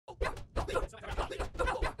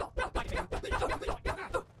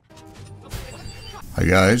Hi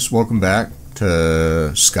guys, welcome back to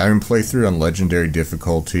Skyrim playthrough on Legendary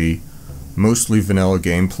difficulty, mostly vanilla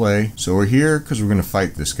gameplay. So we're here because we're going to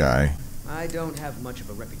fight this guy. I don't have much of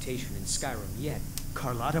a reputation in Skyrim yet.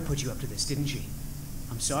 Carlotta put you up to this, didn't she?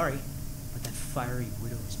 I'm sorry, but that fiery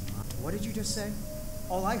widow is mine. What did you just say?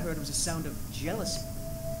 All I heard was a sound of jealousy.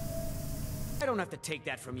 I don't have to take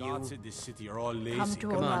that from you. Gods in this city are all lazy.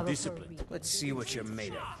 Come on, discipline. Let's see what you're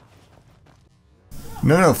made of.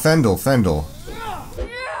 No, Fendel.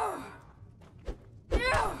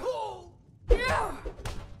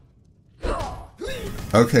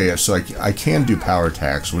 Okay, yeah, so I can do power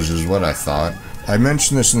attacks, which is what I thought. I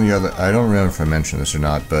mentioned this in the other... I don't remember if I mentioned this or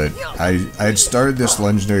not, but I had started this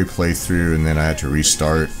legendary playthrough and then I had to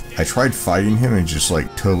restart. I tried fighting him and just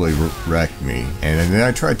like totally wrecked me. And then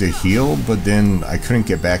I tried to heal, but then I couldn't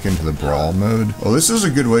get back into the brawl mode. Well, this is a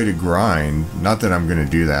good way to grind. Not that I'm gonna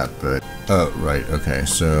do that, but... Oh, right, okay,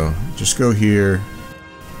 so just go here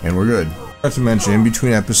and we're good. Not to mention, in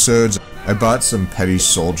between episodes, I bought some petty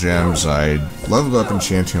soul gems. I leveled up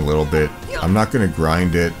enchanting a little bit. I'm not gonna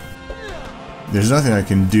grind it. There's nothing I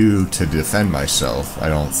can do to defend myself, I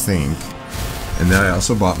don't think. And then I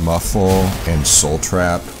also bought Mephala and Soul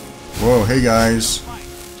Trap. Whoa, hey guys!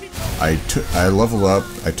 I leveled up.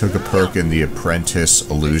 I took a perk in the Apprentice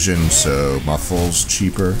Illusion, so Mephala's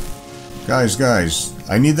cheaper. Guys,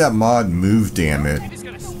 I need that mod move, damn it.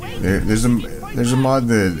 There's a mod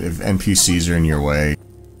that if NPCs are in your way.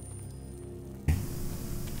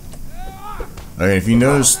 Okay, if you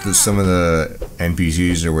notice that some of the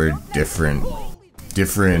NPCs are wearing different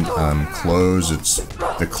clothes, it's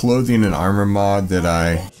the clothing and armor mod that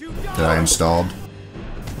I installed,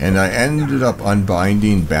 and I ended up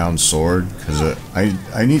unbinding Bound Sword because I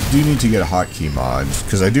do need to get a hotkey mod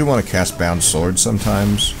because I do want to cast Bound Sword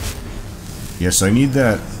sometimes. Yes, I need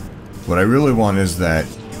that. What I really want is that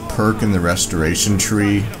perk in the restoration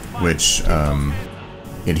tree, which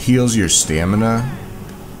it heals your stamina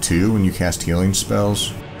too when you cast healing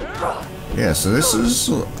spells. Yeah, so this is...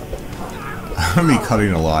 I'm gonna be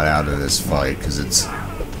cutting a lot out of this fight because it's...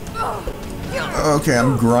 Okay,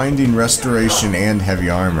 I'm grinding restoration and heavy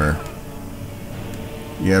armor.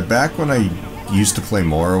 Yeah, back when I used to play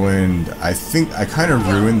Morrowind, I think I kind of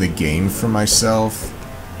ruined the game for myself.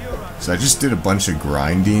 So I just did a bunch of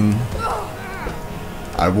grinding.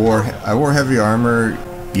 I wore heavy armor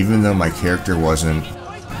even though my character wasn't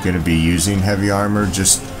gonna be using heavy armor,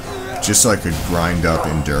 just so I could grind up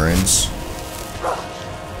endurance.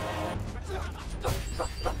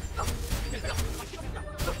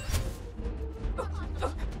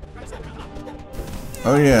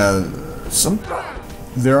 Oh yeah,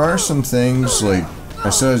 there are some things, like I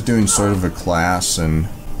said I was doing sort of a class, and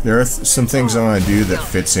there are some things I want to do that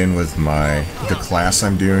fits in with the class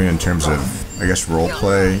I'm doing in terms of, I guess,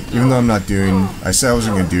 roleplay. Even though I'm not doing, I said I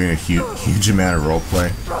wasn't going to do a huge amount of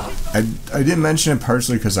roleplay. I did mention it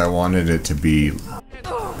partially because I wanted it to be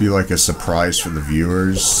like a surprise for the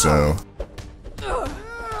viewers, so...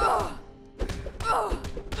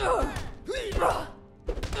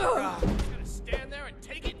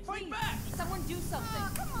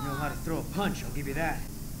 Throw a punch, I'll give you that.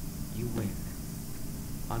 You win.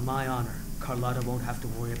 On my honor, Carlotta won't have to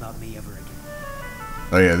worry about me ever again.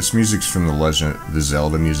 Oh yeah, this music's from the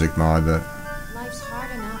Zelda music mod. Life's hard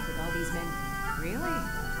enough with all these men. Really?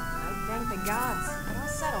 I thank the gods, but I'll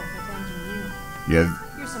settle for thanking you. Yeah.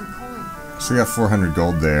 Here's some coin for you. So I got 400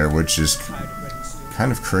 gold there, which is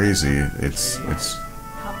kind of crazy. It's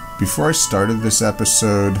before I started this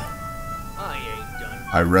episode,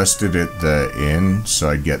 I rested at the inn, so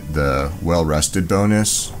I'd get the well-rested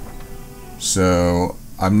bonus. So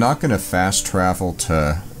I'm not going to fast travel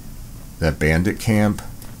to that bandit camp.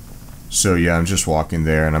 So yeah, I'm just walking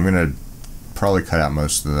there, and I'm going to probably cut out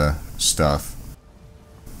most of the stuff.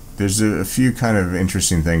 There's a few kind of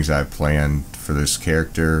interesting things I've planned for this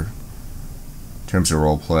character in terms of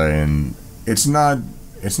roleplay, and it's not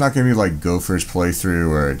going to be like Gopher's playthrough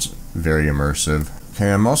where it's very immersive. Okay,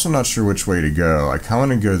 I'm also not sure which way to go. I kind of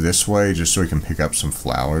want to go this way just so we can pick up some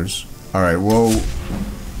flowers. Alright, well...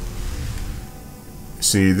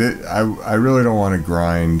 See, I really don't want to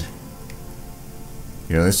grind.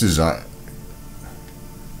 You know, this is... yeah,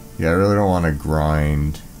 I really don't want to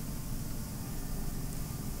grind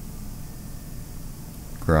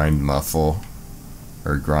Mephala.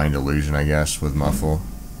 Or grind illusion, I guess, with Mephala.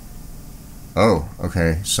 Oh,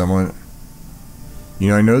 okay, someone... You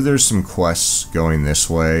know, I know there's some quests going this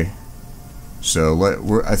way, so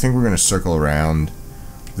I think we're going to circle around.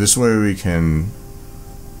 This way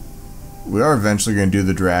we are eventually going to do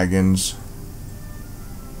the dragons.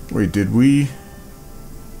 Wait, did we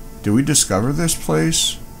discover this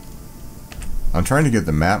place? I'm trying to get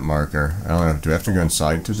the map marker. I don't know. Do I have to go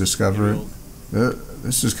inside to discover it?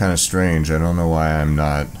 This is kind of strange. I don't know why I'm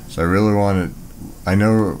not. So I really want to... I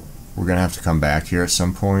know we're going to have to come back here at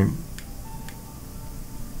some point.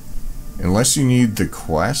 Unless you need the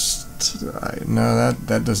quest? No,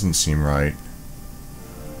 that doesn't seem right.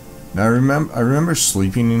 Now I remember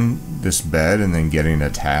sleeping in this bed and then getting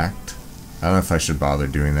attacked. I don't know if I should bother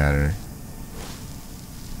doing that or...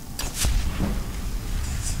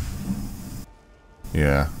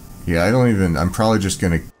 Yeah, I don't even... I'm probably just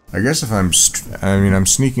gonna... I guess if I'm... I'm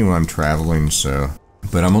sneaking when I'm traveling, so...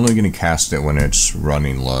 But I'm only gonna cast it when it's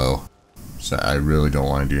running low. So I really don't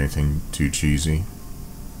want to do anything too cheesy.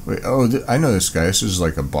 Wait, oh, I know this guy. This is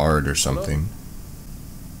like a bard or something.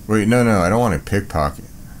 Wait, no, I don't want to pickpocket.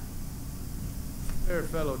 Fair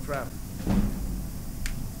fellow traveler.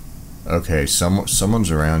 Okay, someone's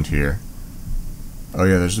around here. Oh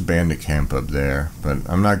yeah, there's a bandit camp up there, but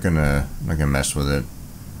I'm not gonna mess with it.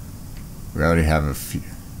 We already have a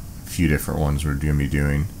few different ones we're gonna be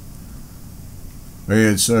doing. But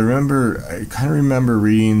yeah, so I kind of remember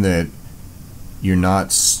reading that you're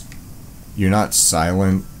not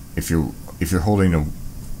silent if you're holding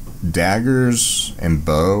daggers and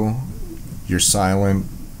bow. You're silent.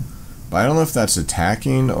 But I don't know if that's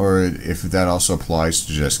attacking or if that also applies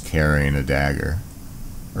to just carrying a dagger.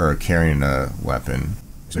 Or carrying a weapon.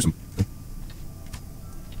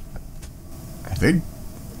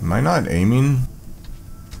 Am I not aiming?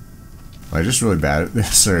 Am I just really bad at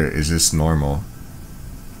this, or is this normal?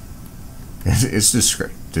 It's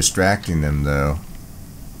distracting them, though.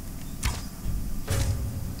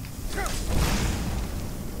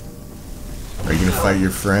 Are you gonna fight your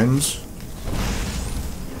friends?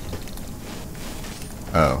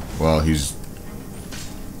 Oh, well, he's...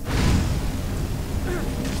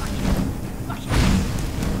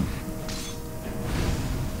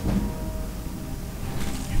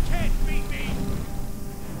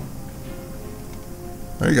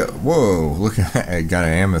 There you go. Whoa, look at that. I got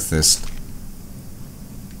an amethyst.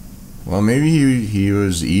 Well, maybe he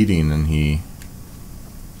was eating and he...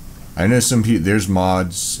 I know some people... There's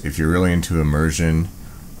mods, if you're really into immersion,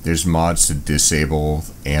 there's mods to disable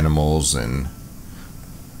animals and...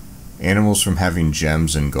 Animals from having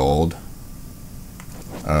gems and gold.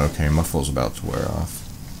 Okay, my full's about to wear off.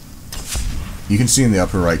 You can see in the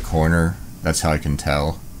upper right corner. That's how I can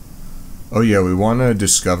tell. Oh yeah, we want to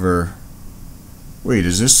discover... Wait,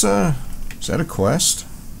 is that a quest?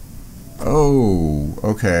 Oh,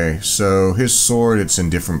 okay. So his sword, it's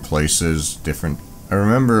in different places, I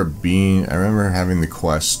remember having the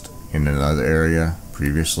quest in another area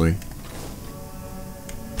previously.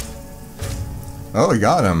 Oh, I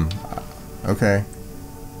got him. Okay.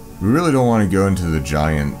 We really don't want to go into the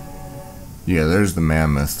giant. Yeah, there's the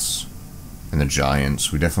mammoths and the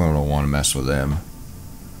giants. We definitely don't want to mess with them.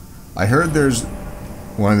 I heard there's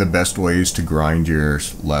one of the best ways to grind your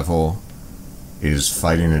level is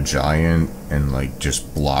fighting a giant and like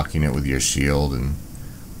just blocking it with your shield, and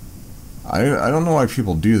I don't know why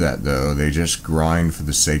people do that though. They just grind for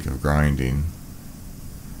the sake of grinding.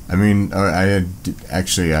 I mean, I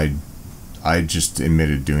just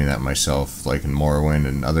admitted doing that myself, like in Morrowind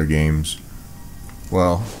and other games.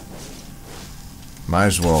 Well, might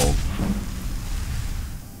as well.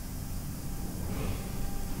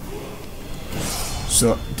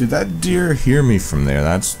 So, did that deer hear me from there?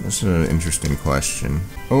 That's an interesting question.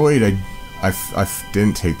 Oh wait, I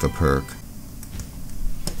didn't take the perk.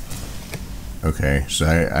 Okay, so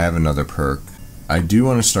I have another perk. I do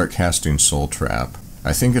want to start casting Soul Trap.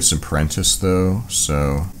 I think it's Apprentice though,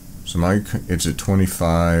 so it's at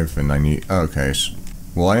 25 and I need... Oh, okay, so,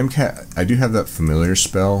 well I do have that familiar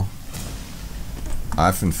spell. I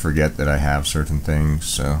often forget that I have certain things,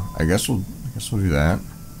 so I guess we'll do that.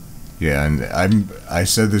 Yeah, and I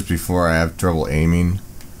said this before, I have trouble aiming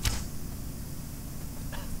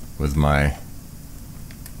with my...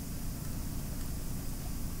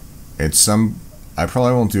 I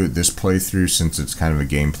probably won't do it this playthrough since it's kind of a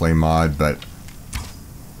gameplay mod, but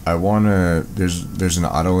I wanna... There's an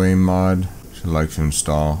auto-aim mod I'd like to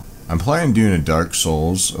install. I'm planning on doing a Dark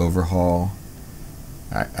Souls overhaul.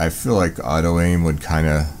 I feel like auto-aim would kind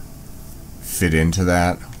of fit into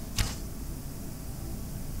that.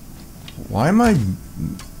 Why am I...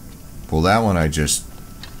 Well, that one I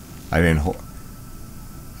didn't hold...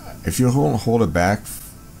 If you hold it back...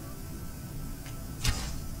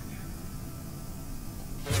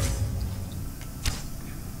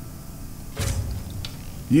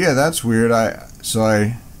 Yeah, that's weird.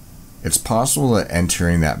 It's possible that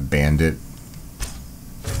entering that bandit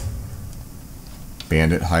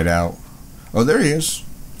hideout... Oh, there he is.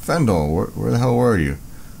 Fendel, where the hell were you?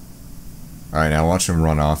 Alright, now watch him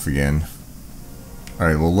run off again.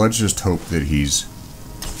 Alright, well, let's just hope that he's...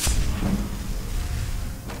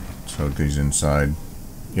 Let's hope he's inside.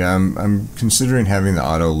 Yeah, I'm considering having the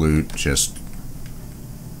auto loot just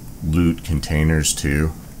loot containers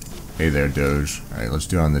too. Hey there, Doge. Alright, let's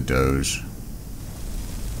do it on the Doge.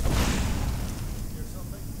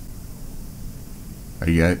 Are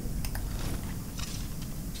you at...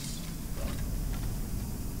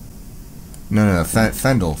 No,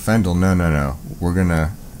 Fendel, no. We're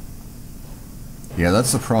gonna... Yeah,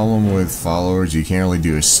 that's the problem with followers. You can't really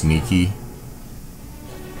do a sneaky.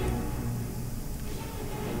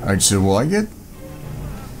 Alright, so will I get...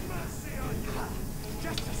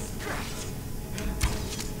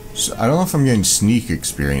 So, I don't know if I'm getting sneak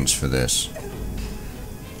experience for this.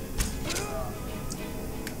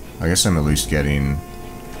 I guess I'm at least getting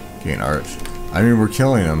art. I mean, we're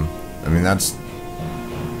killing them. I mean, that's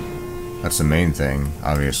the main thing,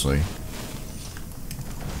 obviously.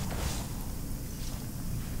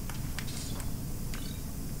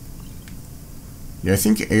 Yeah, I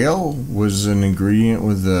think ale was an ingredient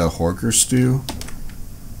with the Horker stew.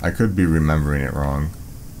 I could be remembering it wrong.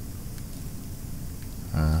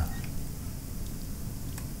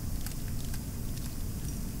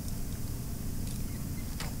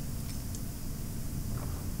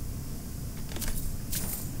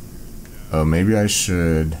 Oh, maybe I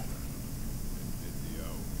should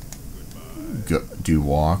do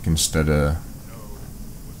walk instead of...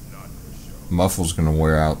 Muffle's gonna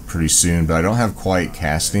wear out pretty soon, but I don't have quiet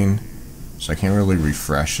casting, so I can't really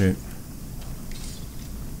refresh it.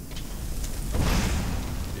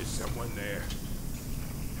 Is someone there?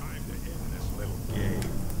 Time to end this little game.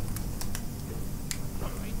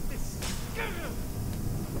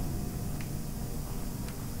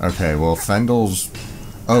 Okay, well, Fendel's...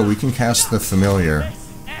 Oh, we can cast the familiar.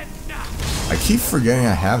 I keep forgetting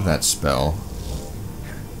I have that spell.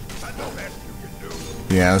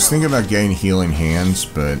 Yeah, I was thinking about getting healing hands,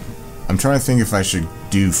 but I'm trying to think if I should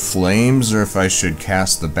do flames or if I should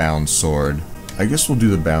cast the bound sword. I guess we'll do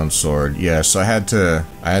the bound sword. Yeah, so I had to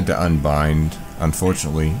unbind,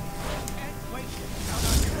 unfortunately.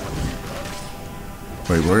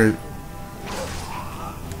 Wait, where?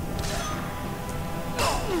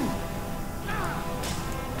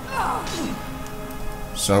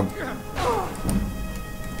 So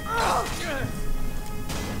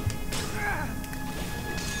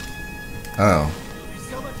oh.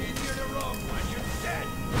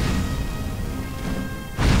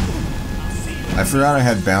 I forgot I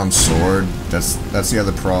had bound sword. That's the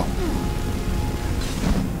other pro.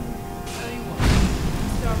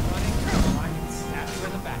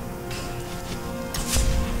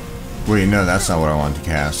 Wait, no, that's not what I wanted to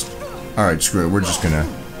cast. Alright, screw it, we're just gonna...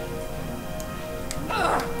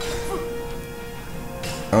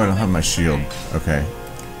 Oh, I don't have my shield. Okay.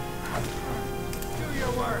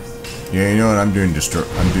 Yeah, you know what? I'm doing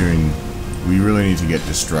we really need to get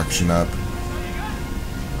destruction up.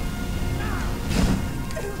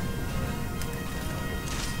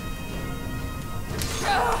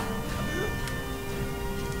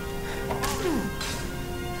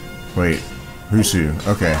 Wait, who's who?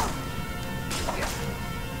 Okay.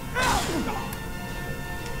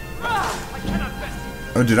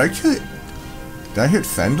 Oh, did I kill it? Did I hit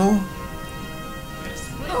Fendel?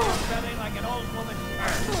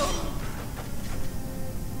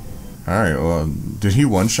 Alright, well, did he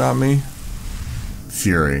one-shot me?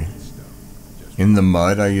 Fury. In the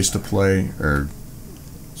Mud I used to play, or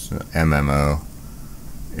MMO.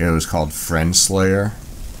 It was called Friend Slayer.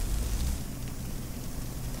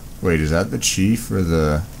 Wait, is that the chief or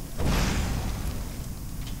the...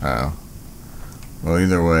 Oh. Well,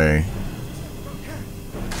 either way...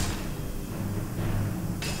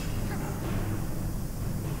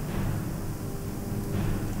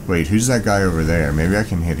 Wait, who's that guy over there? Maybe I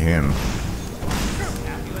can hit him.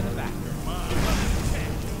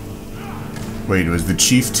 Wait, was the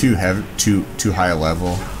chief too high a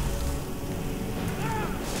level?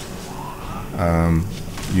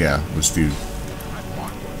 Yeah, let's do.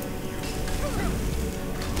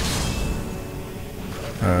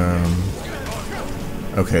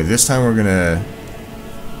 Okay, this time we're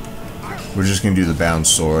just gonna do the bound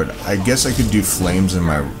sword. I guess I could do flames in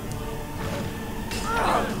my...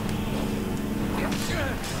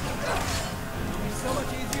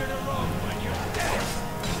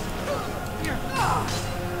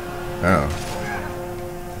 Oh.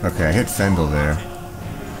 Okay, I hit Fendel there.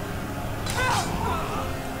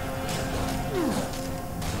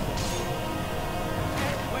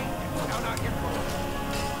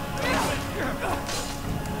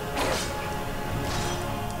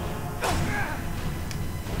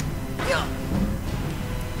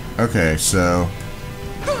 Okay, so...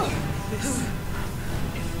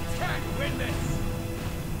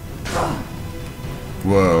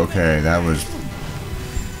 Whoa, okay, that was...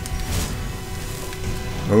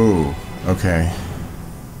 Oh, okay.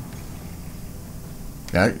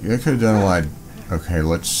 That could have done a lot. Okay,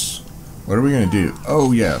 let's... What are we gonna do?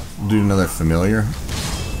 Oh, yeah, we'll do another familiar.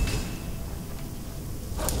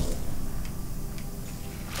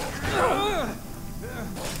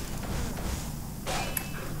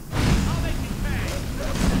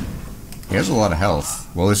 He has a lot of health.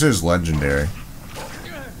 Well, this is legendary.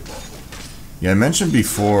 Yeah, I mentioned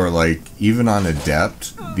before, like, even on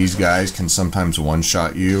Adept, these guys can sometimes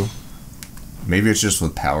one-shot you. Maybe it's just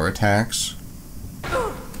with power attacks.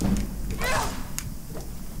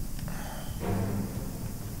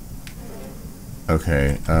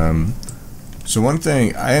 Okay, so one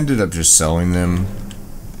thing, I ended up just selling them.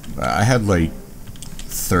 I had like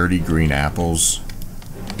 30 green apples.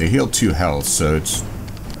 They heal 2 health, so it's...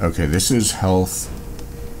 Okay, this is health.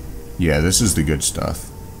 Yeah, this is the good stuff.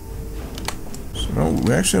 So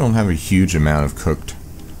we actually don't have a huge amount of cooked...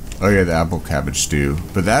 Oh yeah, the apple cabbage stew.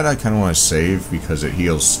 But that I kind of want to save because it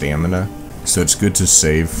heals stamina. So it's good to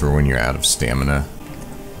save for when you're out of stamina.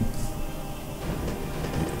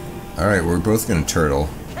 Alright, we're both gonna turtle.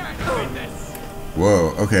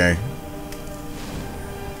 Whoa, okay.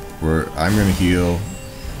 I'm gonna heal.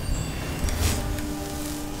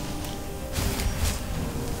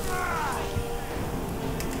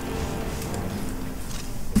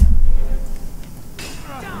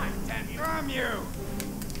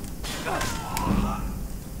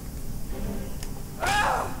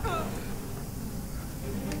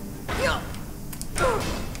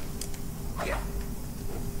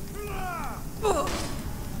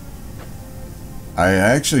 I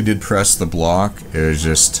actually did press the block, it was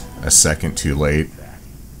just a second too late.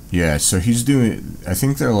 Yeah, so he's doing, I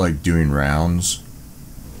think they're like doing rounds.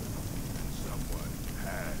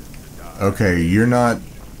 Okay, you're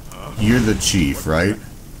the chief, right?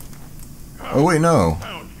 Oh wait, no.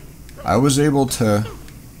 I was able to...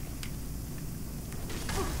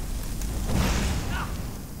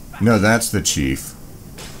 No, that's the chief.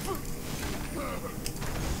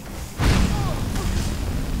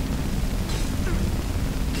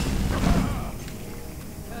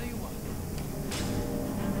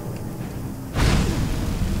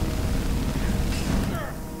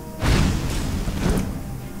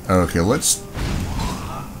 Okay,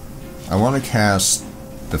 I want to cast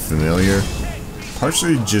the familiar.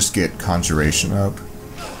 Partially just get conjuration up.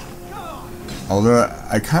 Although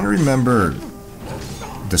I kind of remember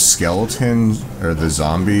the skeletons or the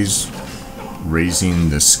zombies raising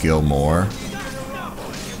the skill more.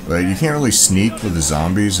 But you can't really sneak with the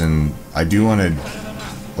zombies, and I do want to,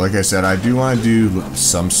 like I said, I do want to do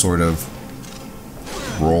some sort of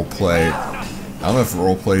roleplay. I don't know if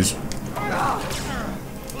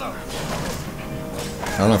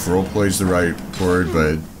roleplay's the right word,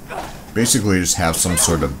 but basically just have some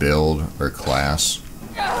sort of build or class.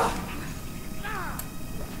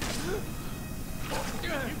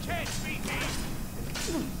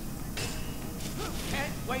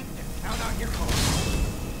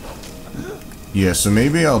 Yeah, so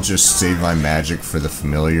maybe I'll just save my magic for the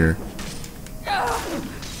familiar.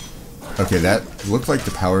 Okay, that looked like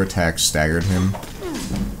the power attack staggered him.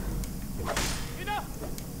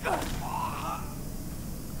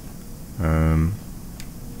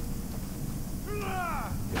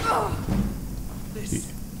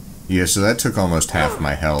 Yeah, so that took almost half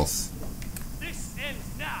my health. This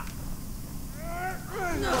ends now.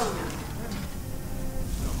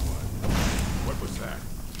 What was that?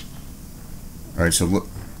 Alright, so look.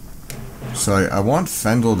 So I want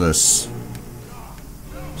Fendel to... See,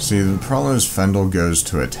 the problem is Fendel goes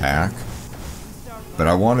to attack. But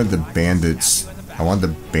I wanted the bandits... I want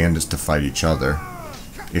the bandits to fight each other.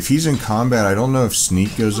 If he's in combat, I don't know if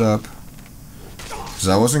sneak goes up. Because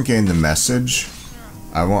I wasn't getting the message.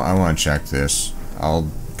 I want to check this.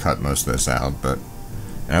 I'll cut most of this out, but...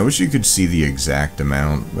 And I wish you could see the exact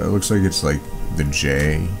amount, but it looks like it's like the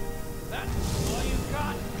J.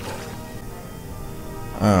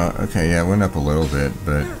 Oh, okay, yeah, it went up a little bit,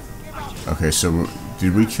 but... Okay, so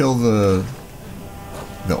did we kill the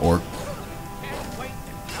orc?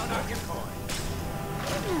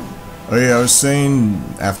 Oh yeah, I was saying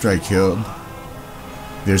after I killed,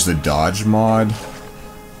 there's the dodge mod.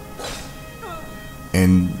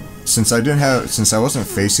 And since I wasn't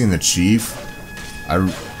facing the chief,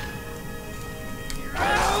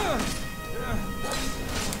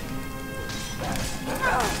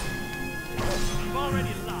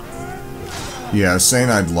 yeah, I was saying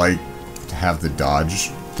I'd like to have the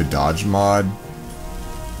dodge mod.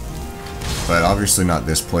 But obviously not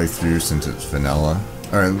this playthrough since it's vanilla.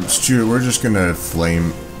 Alright, let's shoot. We're just gonna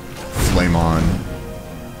flame on.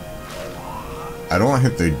 I don't want to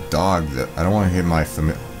hit the dog. I don't want to hit my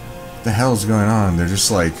familiar. What the hell is going on? They're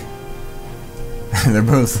just like... they're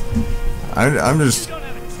both... I'm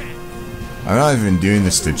not even doing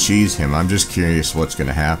this to cheese him. I'm just curious what's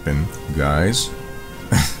gonna happen. Guys?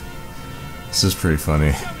 This is pretty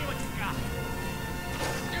funny.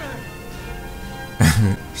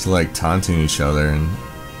 It's like taunting each other and...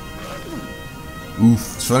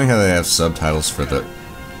 Oof. It's funny how they have subtitles for the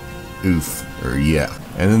oof or yeah.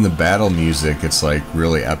 And then the battle music, it's like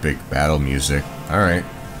really epic battle music. Alright.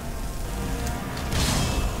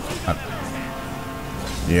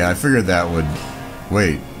 Yeah, I figured that would...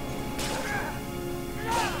 Wait.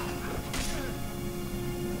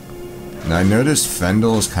 Now I noticed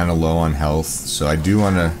Fendel is kind of low on health, so I do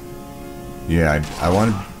want to... Yeah, I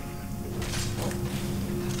want to...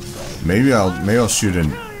 Maybe I'll shoot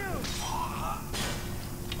an...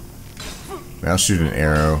 I'll shoot an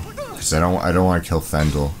arrow, because I don't want to kill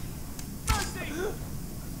Fendel.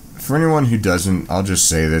 For anyone who doesn't, I'll just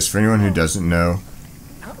say this, for anyone who doesn't know,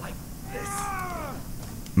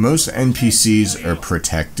 most NPCs are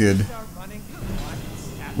protected,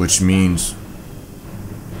 which means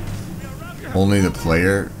only the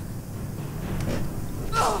player.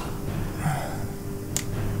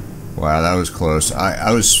 Wow, that was close.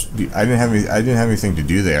 I didn't have anything to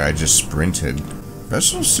do there. I just sprinted.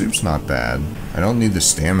 Vegetable soup's not bad. I don't need the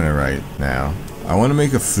stamina right now. I want to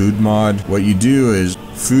make a food mod. What you do is,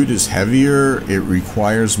 food is heavier, it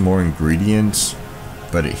requires more ingredients,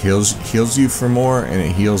 but it heals you for more, and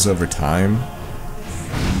it heals over time.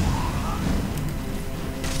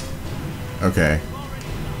 Okay.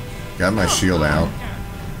 Got my shield out.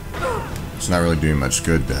 It's not really doing much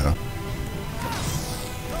good though.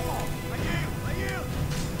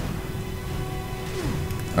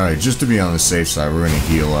 Alright, just to be on the safe side, we're gonna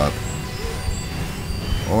heal up.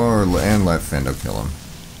 And let Fendel kill him.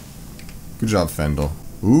 Good job, Fendel.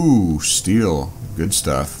 Ooh, steel. Good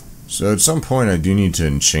stuff. So at some point I do need to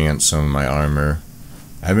enchant some of my armor.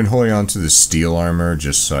 I've been holding on to the steel armor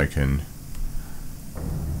just so I can...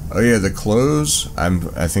 Oh yeah, the clothes, I'm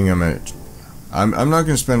not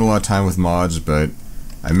gonna spend a lot of time with mods, but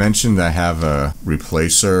I mentioned I have a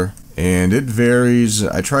replacer, and it varies.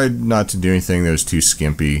 I tried not to do anything that was too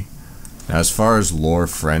skimpy. Now, as far as lore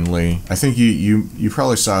friendly, I think you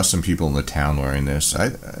probably saw some people in the town wearing this.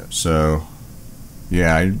 So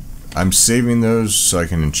yeah, I'm saving those so I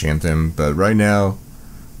can enchant them, but right now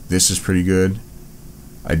this is pretty good.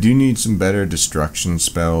 I do need some better destruction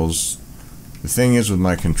spells. The thing is, with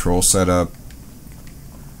my control setup,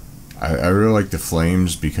 I really like the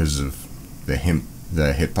flames because of the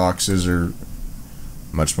hitboxes are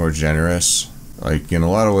much more generous. Like, in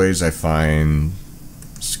a lot of ways I find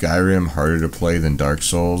Skyrim harder to play than Dark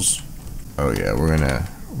Souls. Oh yeah, we're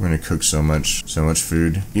gonna cook so much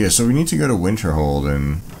food. Yeah, so we need to go to Winterhold,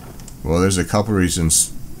 and well, there's a couple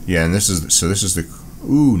reasons. Yeah, and this is the...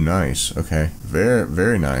 Ooh, nice. Okay,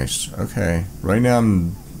 very nice. Okay, right now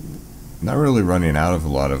I'm not really running out of a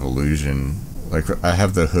lot of illusion. Like, I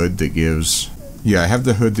have the hood that gives... Yeah, I have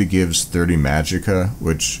the hood that gives 30 magicka,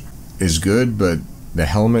 which is good, but the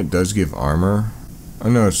helmet does give armor. Oh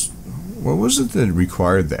no, it's... What was it that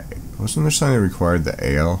required the... Wasn't there something that required the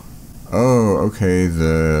ale? Oh, okay,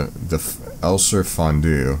 the Ulcer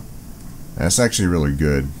Fondue. That's actually really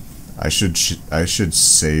good. I should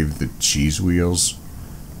save the cheese wheels.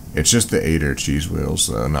 It's just the Ader cheese wheels,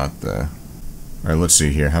 though, not the... Alright, let's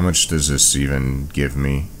see here. How much does this even give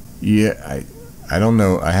me? Yeah, I don't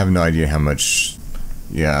know. I have no idea how much...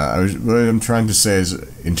 Yeah, what I'm trying to say is,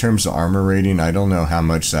 in terms of armor rating, I don't know how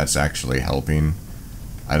much that's actually helping.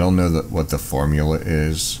 I don't know what the formula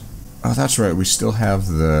is. Oh, that's right. We still have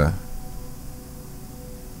the...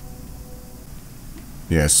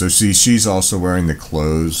 Yeah, so see, she's also wearing the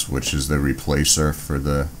clothes, which is the replacer for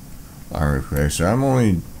the armor replacer.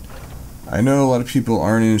 I know a lot of people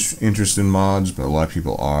aren't interested in mods, but a lot of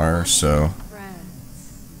people are, so...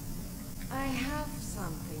 Friends, I have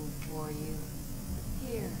something for you.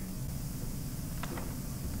 Here.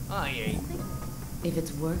 I ain't. If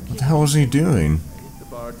it's working... What the hell was he doing? The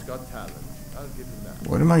bard's got talent. I'll give him that.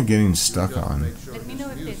 What am I getting stuck on? Let me know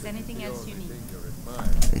if there's anything else you need.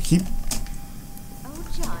 I keep... Oh,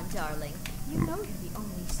 John, darling, you know you're the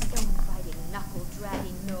only stone-fighting,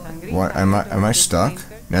 knuckle-dragging Nord. What, am I stuck?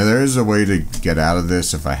 Now there is a way to get out of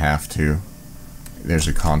this if I have to. There's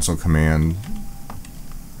a console command.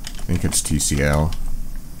 I think it's TCL.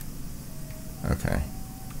 Okay.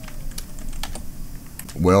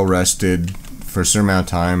 Well rested. For a certain amount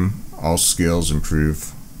of time, all skills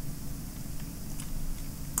improve.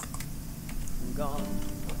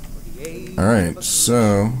 Alright,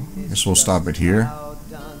 so I guess we'll stop it here.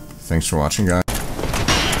 Thanks for watching, guys.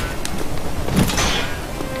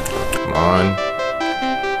 Come on.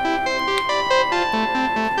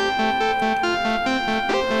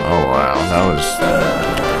 Oh wow, that was...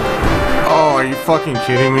 Oh, are you fucking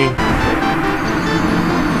kidding me?